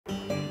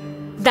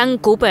Dan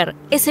Cooper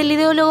es el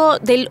ideólogo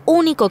del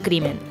único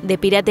crimen de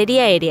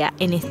piratería aérea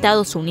en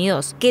Estados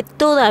Unidos que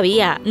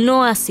todavía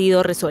no ha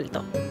sido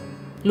resuelto.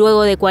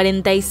 Luego de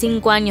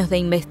 45 años de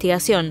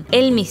investigación,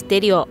 el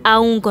misterio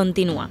aún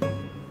continúa.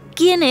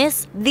 ¿Quién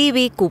es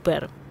D.B.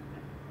 Cooper?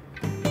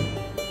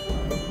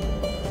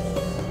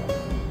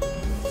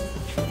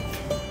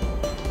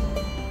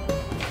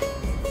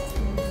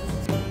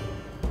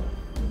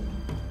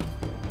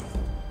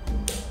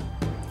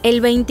 El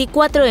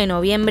 24 de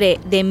noviembre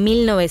de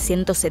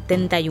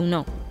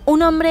 1971,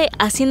 un hombre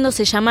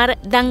haciéndose llamar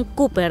Dan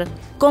Cooper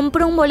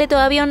compró un boleto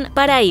de avión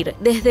para ir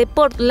desde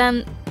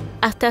Portland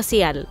hasta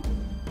Seattle.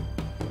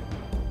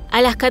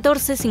 A las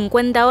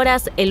 14:50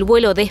 horas el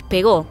vuelo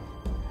despegó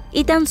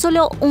y tan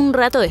solo un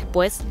rato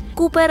después,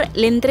 Cooper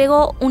le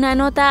entregó una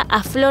nota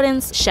a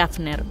Florence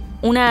Schaffner,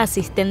 una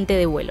asistente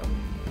de vuelo.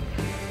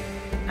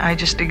 I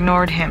just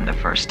ignored him the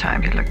first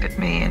time he looked at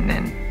me,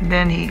 and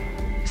then he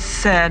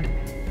said,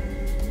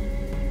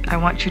 I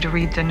want you to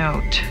read the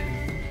note.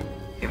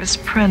 It was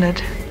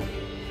printed.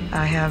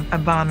 I have a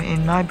bomb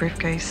in my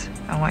briefcase.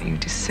 I want you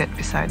to sit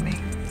beside me.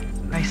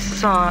 I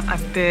saw a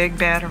big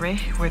battery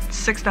with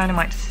 6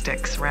 dynamite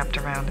sticks wrapped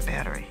around the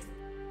battery.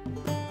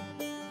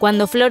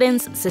 Cuando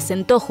Florence se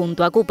sentó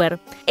junto a Cooper,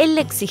 él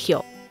le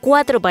exigió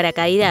 4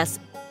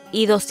 paracaídas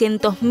y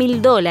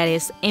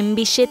 $200.000 en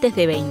billetes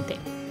de 20.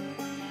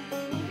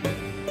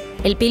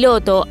 El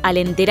piloto, al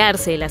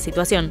enterarse de la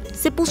situación,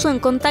 se puso en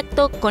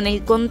contacto con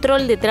el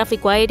control de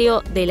tráfico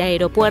aéreo del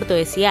aeropuerto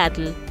de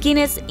Seattle,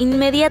 quienes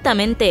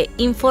inmediatamente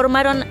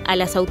informaron a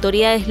las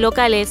autoridades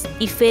locales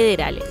y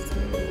federales.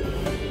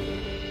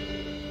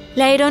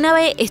 La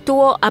aeronave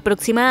estuvo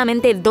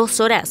aproximadamente 2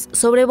 horas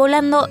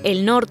sobrevolando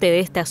el norte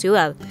de esta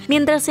ciudad,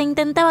 mientras se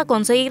intentaba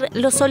conseguir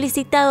lo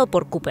solicitado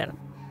por Cooper.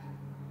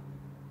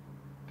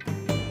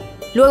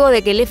 Luego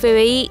de que el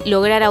FBI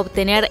lograra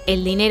obtener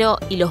el dinero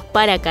y los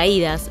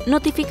paracaídas,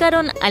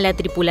 notificaron a la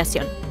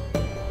tripulación.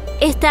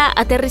 Esta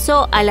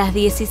aterrizó a las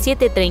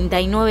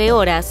 17:39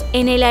 horas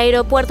en el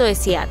aeropuerto de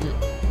Seattle.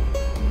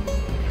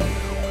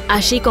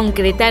 Allí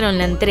concretaron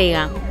la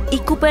entrega y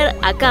Cooper,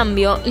 a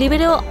cambio,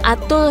 liberó a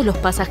todos los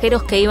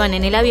pasajeros que iban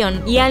en el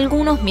avión y a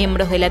algunos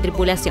miembros de la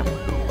tripulación.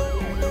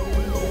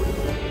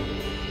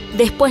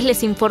 Después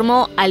les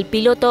informó al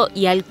piloto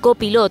y al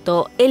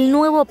copiloto el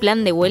nuevo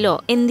plan de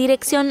vuelo en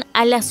dirección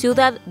a la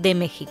Ciudad de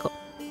México.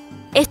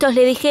 Estos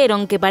le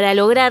dijeron que para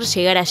lograr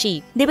llegar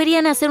allí,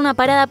 deberían hacer una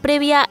parada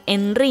previa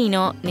en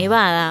Reno,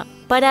 Nevada,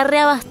 para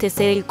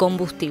reabastecer el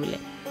combustible.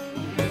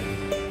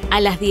 A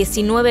las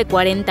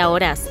 19:40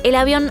 horas, el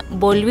avión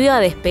volvió a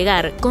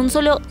despegar con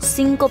solo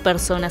 5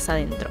 personas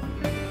adentro.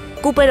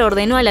 Cooper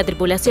ordenó a la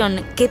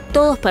tripulación que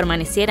todos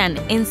permanecieran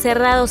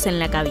encerrados en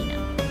la cabina.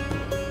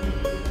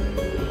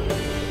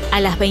 A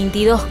las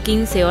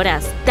 22:15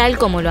 horas, tal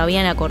como lo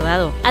habían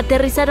acordado,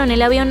 aterrizaron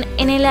el avión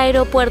en el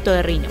aeropuerto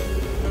de Reno.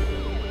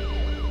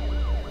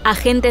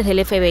 Agentes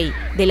del FBI,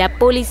 de la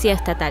Policía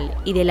Estatal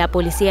y de la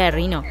Policía de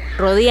Reno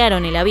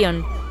rodearon el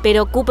avión,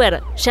 pero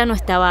Cooper ya no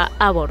estaba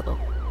a bordo.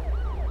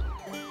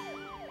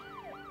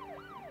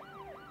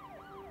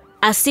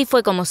 Así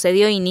fue como se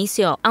dio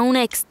inicio a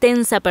una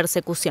extensa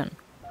persecución.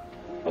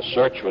 A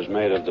search was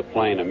made of the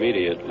plane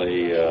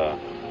immediately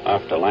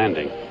after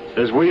landing.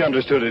 As we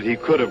understood it, he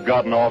could have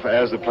gotten off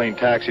as the plane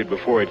taxied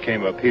before it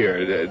came up here.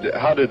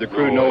 How did the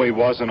crew know he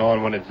wasn't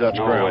on when it touched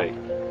ground?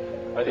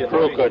 The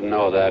crew couldn't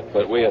know that,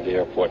 but we had the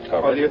airport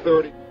covered.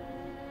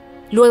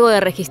 Luego de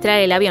registrar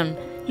el avión,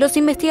 los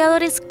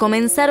investigadores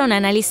comenzaron a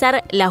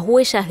analizar las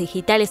huellas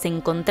digitales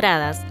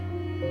encontradas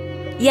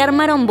y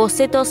armaron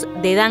bocetos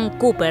de Dan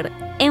Cooper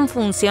en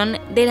función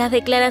de las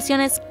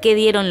declaraciones que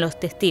dieron los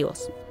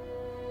testigos.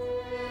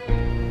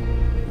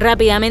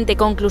 Rápidamente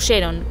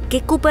concluyeron que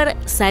Cooper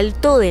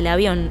saltó del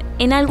avión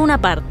en alguna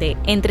parte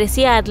entre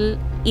Seattle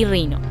y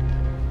Reno.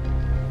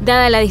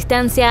 Dada la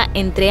distancia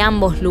entre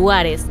ambos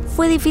lugares,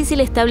 fue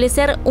difícil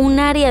establecer un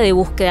área de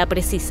búsqueda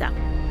precisa.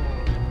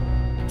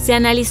 Se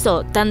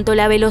analizó tanto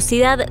la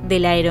velocidad de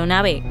la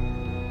aeronave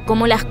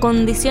como las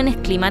condiciones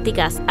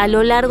climáticas a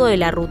lo largo de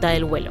la ruta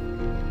del vuelo.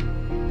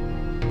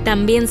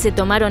 También se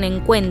tomaron en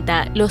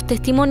cuenta los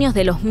testimonios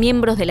de los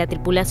miembros de la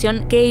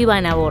tripulación que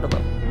iban a bordo.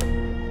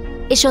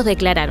 Ellos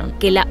declararon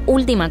que la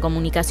última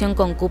comunicación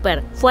con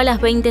Cooper fue a las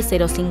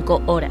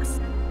 20:05 horas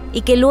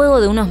y que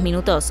luego de unos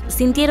minutos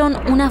sintieron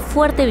una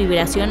fuerte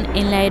vibración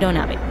en la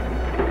aeronave,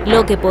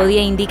 lo que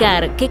podía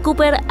indicar que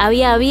Cooper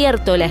había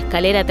abierto la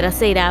escalera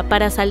trasera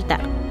para saltar.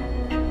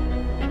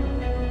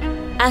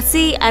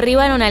 Así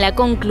arribaron a la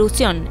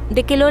conclusión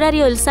de que el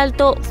horario del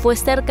salto fue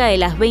cerca de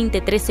las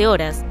 20:13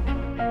 horas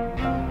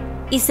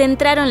y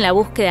centraron la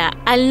búsqueda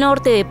al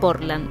norte de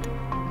Portland.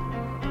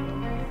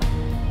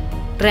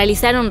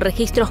 Realizaron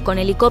registros con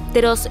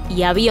helicópteros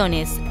y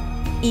aviones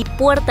y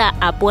puerta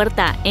a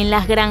puerta en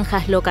las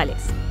granjas locales.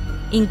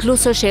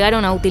 Incluso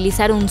llegaron a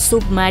utilizar un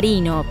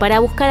submarino para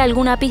buscar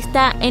alguna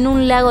pista en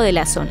un lago de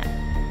la zona.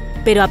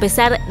 Pero a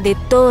pesar de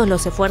todos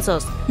los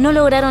esfuerzos, no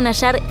lograron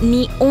hallar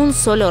ni un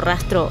solo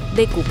rastro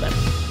de Cooper.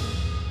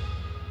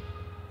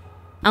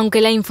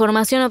 Aunque la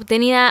información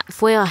obtenida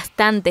fue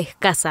bastante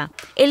escasa,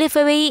 el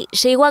FBI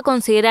llegó a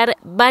considerar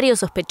varios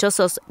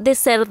sospechosos de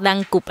ser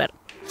Dan Cooper.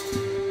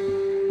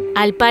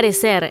 Al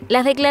parecer,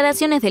 las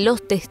declaraciones de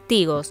los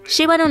testigos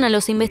llevaron a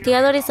los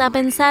investigadores a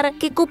pensar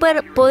que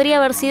Cooper podría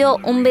haber sido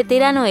un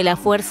veterano de la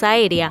Fuerza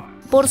Aérea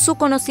por su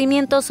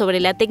conocimiento sobre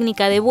la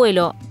técnica de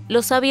vuelo,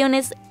 los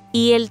aviones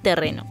y el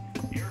terreno.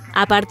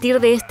 A partir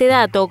de este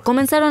dato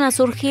comenzaron a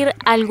surgir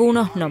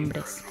algunos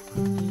nombres.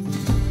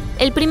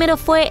 El primero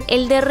fue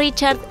el de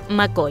Richard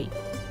McCoy,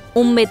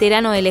 un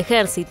veterano del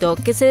ejército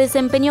que se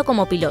desempeñó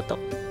como piloto.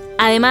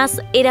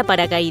 Además, era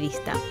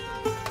paracaidista.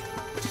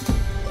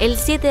 El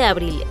 7 de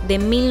abril de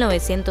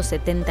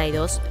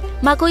 1972,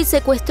 McCoy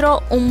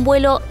secuestró un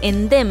vuelo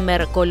en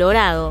Denver,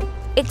 Colorado,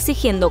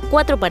 exigiendo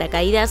 4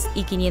 paracaídas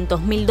y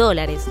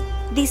 $500.000,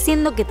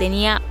 diciendo que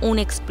tenía un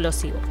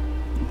explosivo.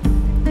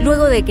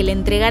 Luego de que le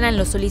entregaran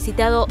lo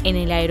solicitado en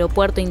el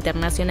Aeropuerto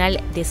Internacional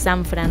de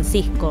San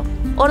Francisco,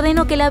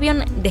 ordenó que el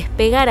avión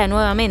despegara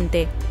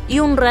nuevamente y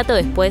un rato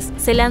después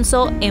se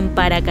lanzó en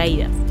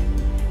paracaídas.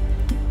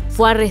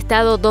 Fue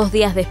arrestado 2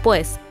 días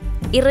después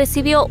y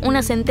recibió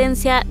una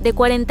sentencia de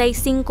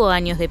 45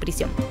 años de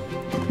prisión.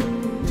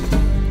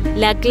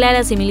 La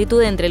clara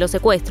similitud entre los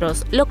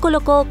secuestros lo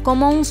colocó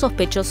como un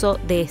sospechoso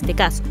de este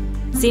caso.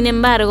 Sin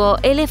embargo,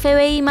 el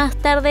FBI más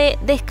tarde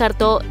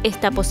descartó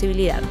esta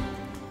posibilidad.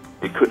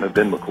 It couldn't have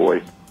been McCoy.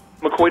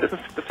 McCoy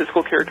doesn't fit the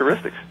physical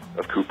characteristics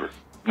of Cooper.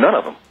 None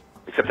of them,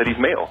 except that he's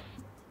male.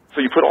 So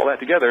you put all that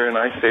together and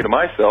I say to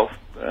myself,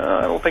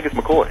 I don't think it's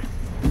McCoy.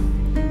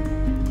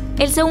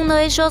 El segundo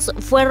de ellos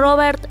fue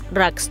Robert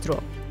Rackstraw,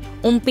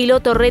 un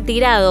piloto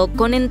retirado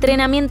con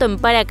entrenamiento en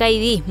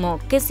paracaidismo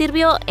que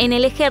sirvió en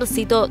el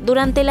ejército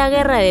durante la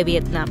Guerra de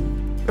Vietnam.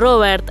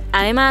 Robert,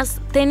 además,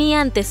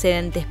 tenía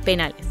antecedentes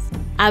penales.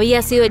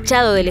 Había sido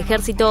echado del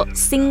ejército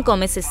 5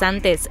 meses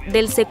antes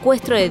del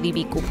secuestro de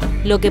D.B. Cooper,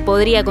 lo que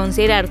podría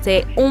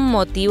considerarse un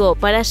motivo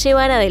para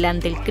llevar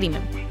adelante el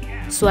crimen.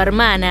 Su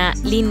hermana,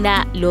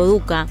 Linda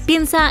Loduca,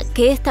 piensa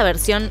que esta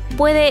versión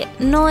puede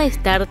no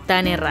estar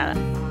tan errada.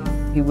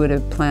 He would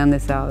have planned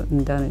this out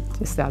and done it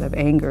just out of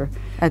anger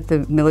at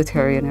the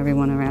military and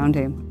everyone around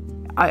him.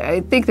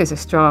 I think there's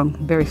a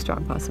very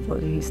strong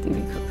possibility he's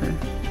D.B. Cooper.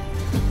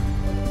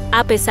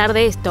 A pesar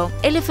de esto,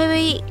 el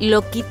FBI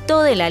lo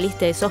quitó de la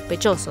lista de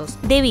sospechosos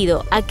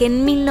debido a que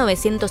en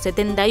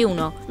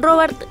 1971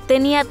 Robert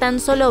tenía tan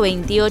solo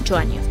 28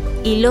 años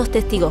y los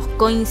testigos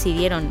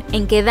coincidieron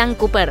en que Dan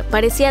Cooper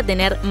parecía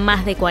tener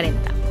más de 40.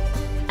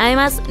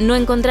 Además, no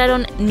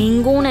encontraron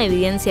ninguna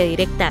evidencia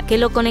directa que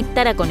lo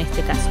conectara con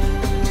este caso.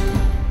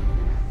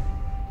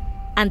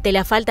 Ante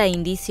la falta de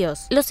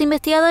indicios, los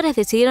investigadores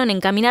decidieron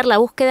encaminar la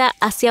búsqueda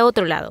hacia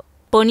otro lado,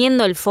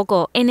 poniendo el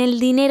foco en el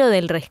dinero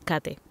del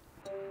rescate.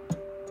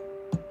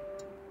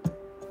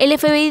 El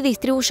FBI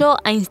distribuyó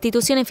a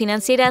instituciones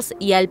financieras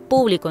y al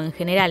público en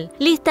general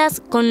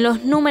listas con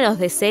los números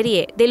de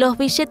serie de los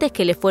billetes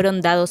que le fueron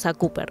dados a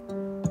Cooper.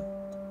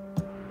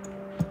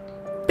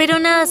 Pero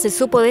nada se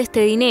supo de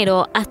este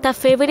dinero hasta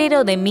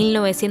febrero de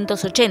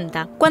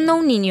 1980, cuando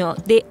un niño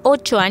de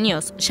 8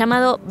 años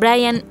llamado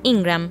Brian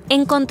Ingram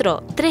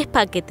encontró 3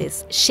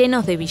 paquetes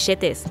llenos de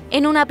billetes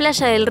en una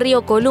playa del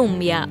río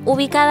Columbia,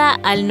 ubicada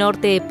al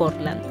norte de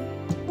Portland.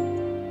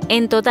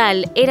 En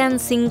total eran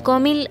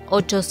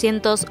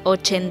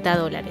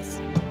 $5.880.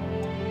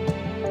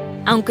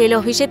 Aunque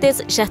los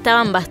billetes ya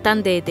estaban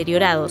bastante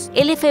deteriorados,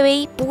 el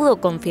FBI pudo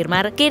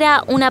confirmar que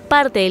era una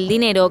parte del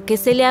dinero que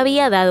se le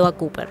había dado a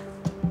Cooper.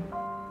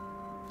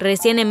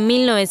 Recién en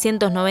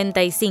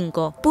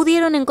 1995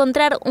 pudieron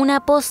encontrar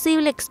una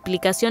posible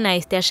explicación a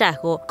este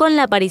hallazgo con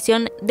la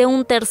aparición de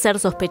un tercer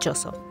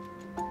sospechoso.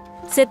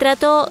 Se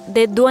trató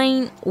de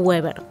Dwayne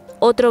Weber,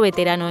 otro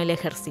veterano del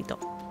ejército.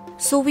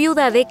 Su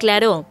viuda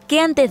declaró que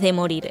antes de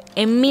morir,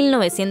 en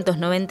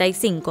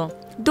 1995,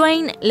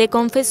 Dwayne le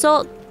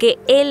confesó que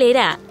él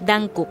era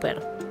Dan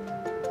Cooper.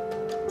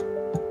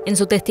 En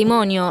su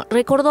testimonio,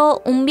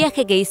 recordó un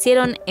viaje que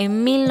hicieron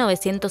en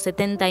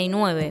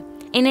 1979,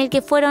 en el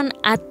que fueron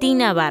a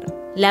Tina Bar,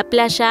 la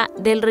playa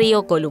del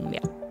río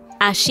Columbia.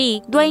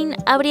 Allí, Dwayne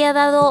habría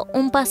dado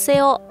un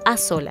paseo a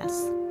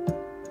solas.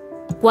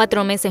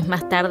 4 meses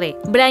más tarde,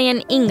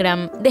 Brian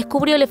Ingram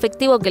descubrió el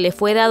efectivo que le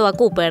fue dado a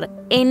Cooper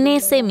en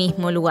ese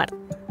mismo lugar.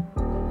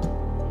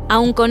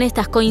 Aún con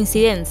estas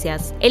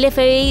coincidencias, el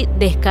FBI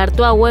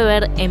descartó a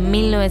Weber en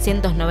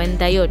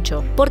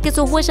 1998 porque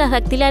sus huellas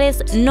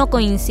dactilares no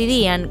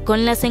coincidían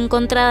con las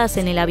encontradas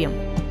en el avión.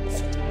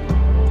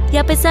 Y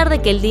a pesar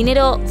de que el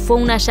dinero fue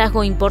un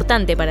hallazgo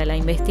importante para la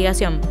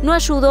investigación, no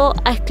ayudó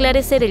a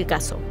esclarecer el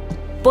caso.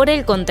 Por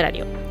el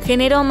contrario,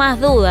 generó más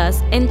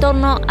dudas en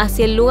torno a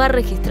si el lugar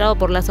registrado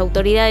por las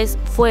autoridades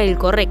fue el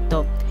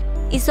correcto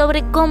y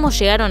sobre cómo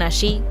llegaron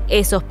allí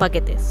esos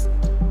paquetes.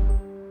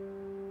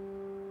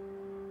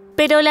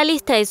 Pero la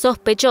lista de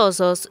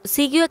sospechosos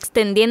siguió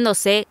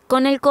extendiéndose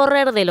con el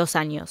correr de los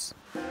años.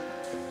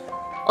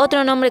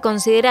 Otro nombre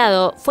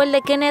considerado fue el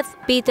de Kenneth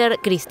Peter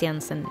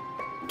Christiansen,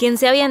 quien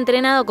se había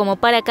entrenado como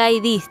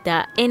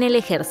paracaidista en el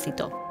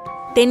ejército.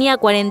 Tenía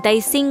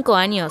 45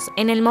 años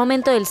en el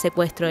momento del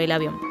secuestro del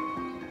avión.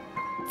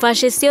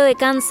 Falleció de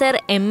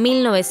cáncer en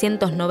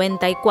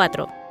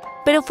 1994,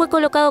 pero fue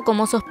colocado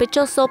como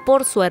sospechoso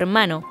por su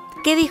hermano,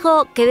 que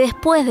dijo que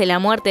después de la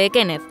muerte de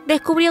Kenneth,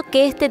 descubrió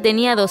que este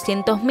tenía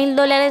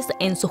 $200.000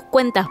 en sus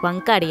cuentas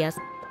bancarias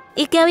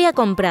y que había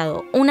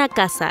comprado una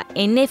casa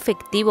en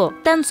efectivo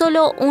tan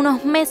solo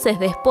unos meses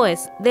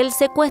después del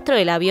secuestro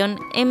del avión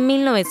en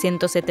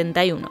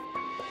 1971.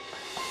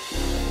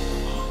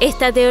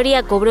 Esta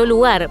teoría cobró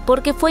lugar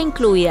porque fue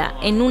incluida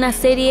en una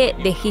serie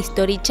de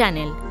History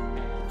Channel.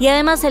 Y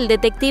además el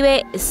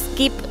detective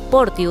Skip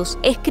Porteous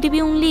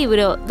escribió un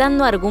libro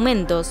dando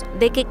argumentos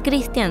de que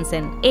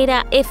Christiansen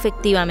era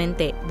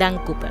efectivamente Dan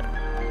Cooper.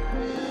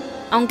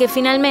 Aunque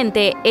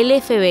finalmente el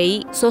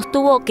FBI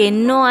sostuvo que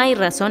no hay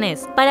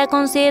razones para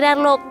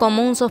considerarlo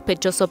como un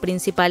sospechoso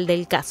principal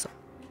del caso.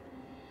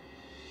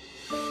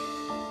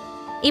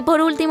 Y por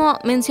último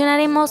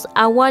mencionaremos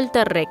a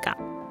Walter Reca,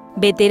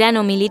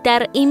 veterano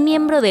militar y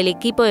miembro del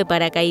equipo de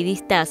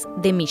paracaidistas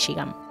de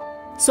Michigan.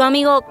 Su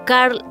amigo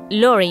Carl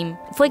Loring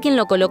fue quien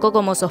lo colocó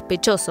como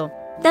sospechoso,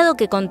 dado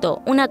que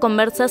contó una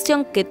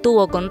conversación que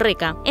tuvo con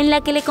Reca en la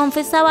que le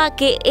confesaba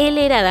que él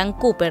era Dan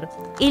Cooper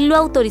y lo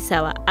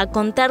autorizaba a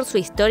contar su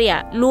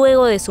historia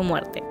luego de su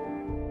muerte.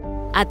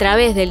 A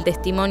través del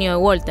testimonio de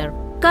Walter,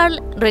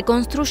 Carl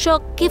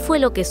reconstruyó qué fue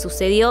lo que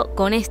sucedió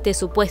con este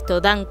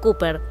supuesto Dan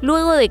Cooper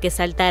luego de que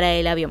saltara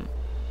del avión.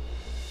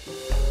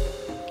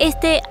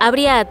 Este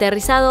habría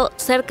aterrizado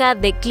cerca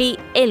de Cle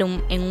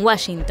Elum en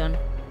Washington,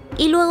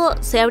 y luego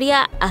se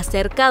habría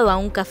acercado a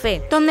un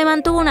café, donde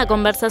mantuvo una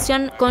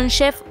conversación con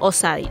Jeff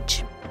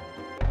Osadich.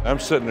 I'm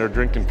sitting there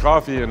drinking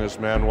coffee and this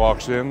man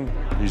walks in.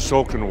 He's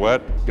soaking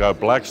wet, got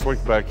black slick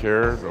back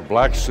hair, a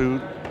black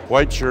suit,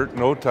 white shirt,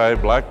 no tie,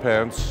 black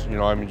pants,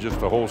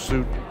 just a whole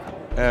suit.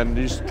 And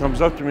he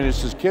comes up to me and he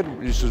says, "Kid,"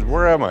 he says,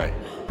 "where am I?"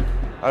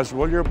 I said,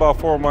 "Well, you're about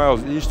 4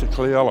 miles east of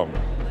Cle Elum.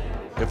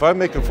 If I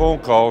make a phone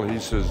call," he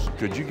says,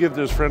 "could you give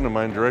this friend of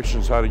mine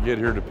directions how to get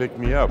here to pick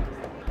me up?"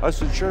 I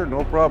said, "Sure,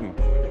 no problem."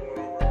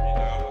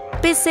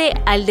 Pese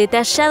al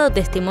detallado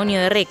testimonio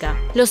de Reca,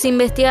 los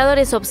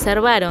investigadores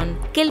observaron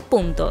que el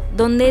punto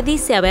donde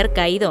dice haber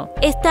caído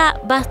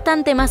está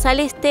bastante más al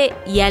este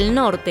y al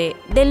norte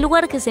del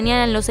lugar que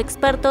señalan los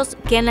expertos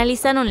que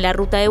analizaron la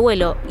ruta de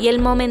vuelo y el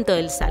momento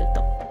del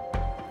salto.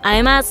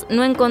 Además,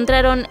 no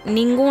encontraron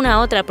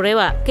ninguna otra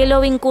prueba que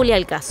lo vincule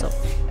al caso.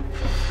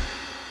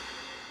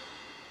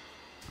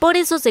 Por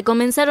eso se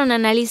comenzaron a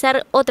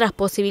analizar otras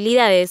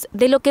posibilidades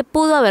de lo que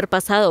pudo haber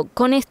pasado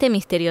con este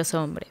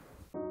misterioso hombre.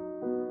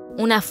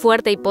 Una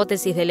fuerte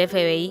hipótesis del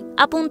FBI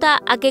apunta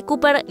a que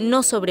Cooper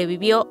no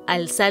sobrevivió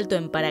al salto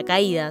en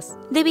paracaídas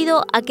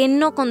debido a que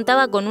no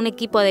contaba con un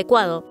equipo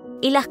adecuado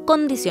y las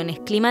condiciones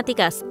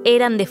climáticas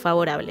eran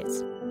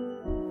desfavorables.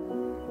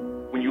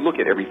 When you look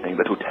at everything,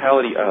 the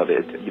totality of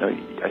it,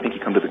 I think you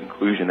come to the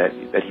conclusion that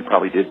he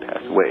probably did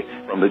pass away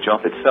from the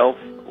jump itself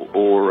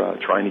or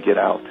trying to get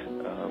out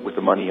with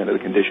the money under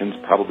the conditions,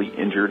 probably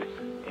injured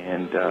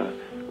and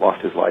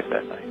lost his life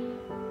that night.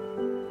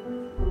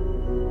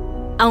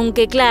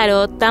 Aunque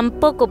claro,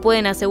 tampoco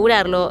pueden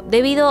asegurarlo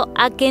debido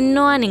a que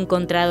no han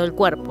encontrado el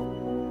cuerpo.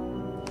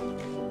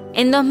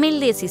 En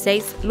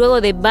 2016,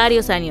 luego de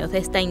varios años de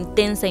esta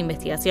intensa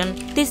investigación,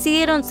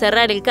 decidieron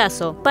cerrar el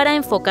caso para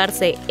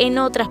enfocarse en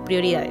otras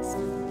prioridades.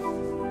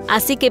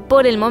 Así que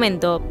por el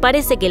momento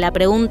parece que la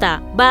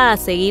pregunta va a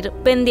seguir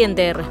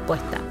pendiente de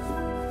respuesta.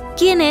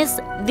 ¿Quién es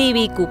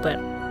D.B. Cooper?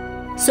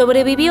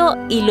 ¿Sobrevivió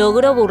y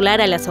logró burlar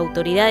a las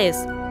autoridades?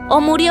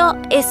 ¿O murió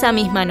esa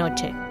misma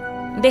noche?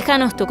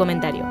 Déjanos tu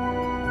comentario.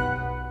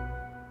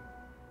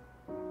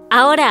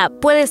 Ahora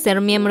puedes ser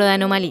miembro de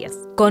Anomalías.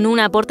 Con un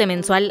aporte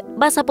mensual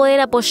vas a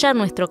poder apoyar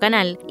nuestro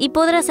canal y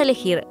podrás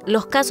elegir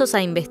los casos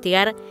a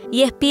investigar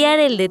y espiar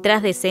el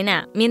detrás de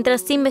escena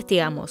mientras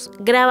investigamos,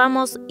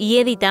 grabamos y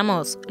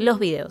editamos los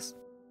videos.